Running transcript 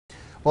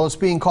Well, it's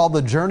being called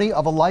the journey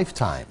of a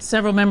lifetime.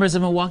 Several members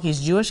of Milwaukee's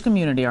Jewish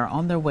community are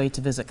on their way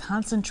to visit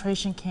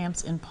concentration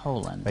camps in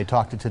Poland. They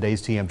talked to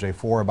today's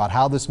TMJ4 about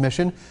how this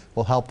mission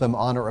will help them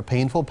honor a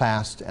painful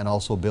past and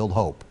also build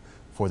hope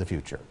for the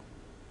future.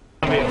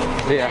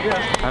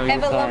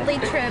 Have a lovely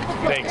trip.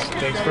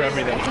 Thanks for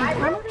everything.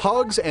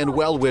 Hugs and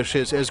well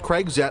wishes as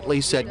Craig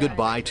Zetley said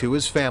goodbye to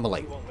his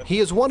family. He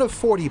is one of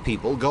 40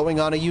 people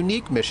going on a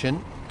unique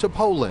mission to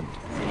Poland.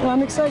 Well,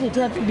 I'm excited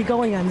to be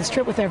going on this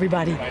trip with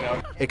everybody.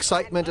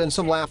 Excitement and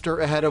some laughter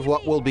ahead of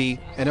what will be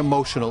an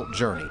emotional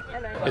journey.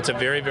 It's a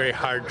very, very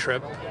hard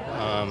trip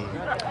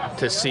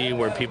to see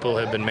where people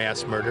have been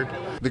mass murdered.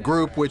 The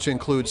group, which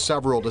includes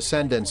several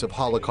descendants of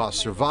Holocaust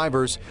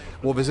survivors,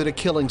 will visit a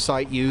killing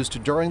site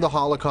used during the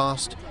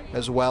Holocaust,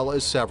 as well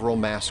as several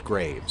mass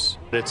graves.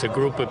 It's a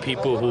group of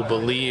people who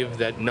believe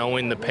that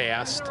knowing the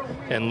past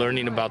and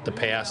learning about the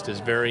past is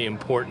very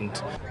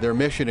important. Their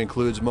mission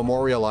includes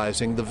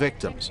memorializing the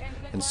victims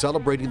and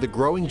celebrating the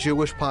growing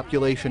Jewish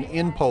population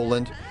in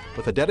Poland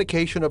with a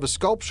dedication of a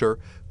sculpture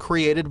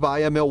created by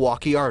a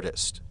Milwaukee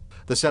artist.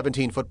 The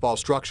 17-foot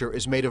structure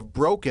is made of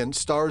broken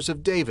Stars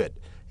of David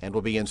and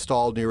will be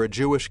installed near a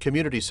Jewish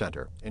community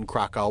center in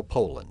Krakow,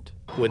 Poland.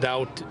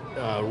 Without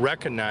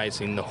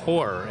recognizing the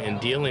horror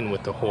and dealing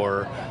with the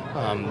horror,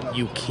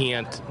 you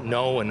can't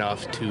know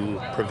enough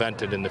to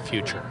prevent it in the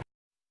future.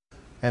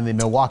 And the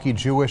Milwaukee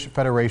Jewish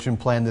Federation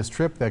planned this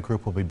trip. That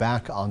group will be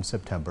back on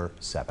September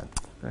 7th.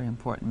 Very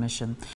important mission.